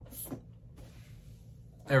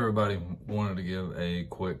Everybody, wanted to give a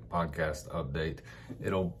quick podcast update.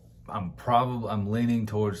 I'm leaning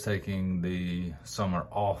towards taking the summer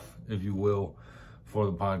off, if you will, for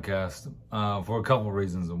the podcast for a couple of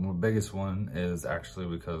reasons. And the biggest one is actually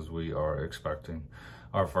because we are expecting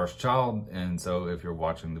our first child. And so if you're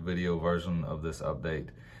watching the video version of this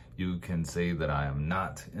update, you can see that I am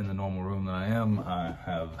not in the normal room that I am. I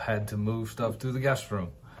have had to move stuff to the guest room.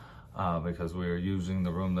 Because we are using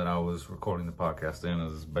the room that I was recording the podcast in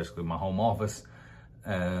as basically my home office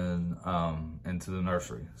and into the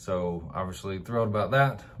nursery. So obviously thrilled about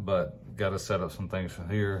that, but got to set up some things from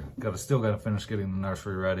here. Still got to finish getting the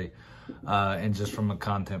nursery ready. And just from a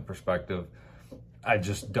content perspective,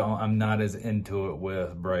 I'm not as into it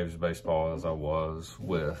with Braves baseball as I was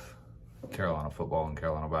with Carolina football and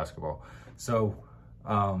Carolina basketball. So,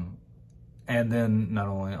 and then not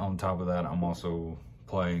only on top of that, I'm also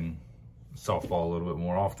playing softball a little bit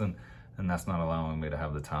more often, and that's not allowing me to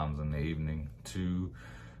have the times in the evening to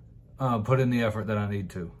put in the effort that I need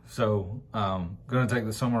to. So gonna take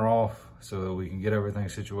the summer off so that we can get everything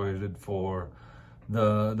situated for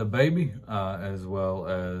the baby, as well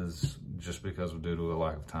as just because due to a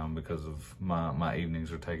lack of time because of my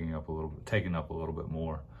evenings are taking up a little bit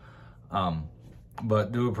more.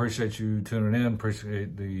 But do appreciate you tuning in,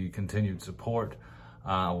 appreciate the continued support.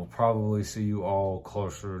 We'll probably see you all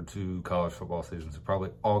closer to college football season. So probably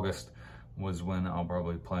August was when I'll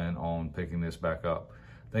probably plan on picking this back up.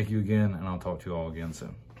 Thank you again, and I'll talk to you all again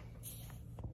soon.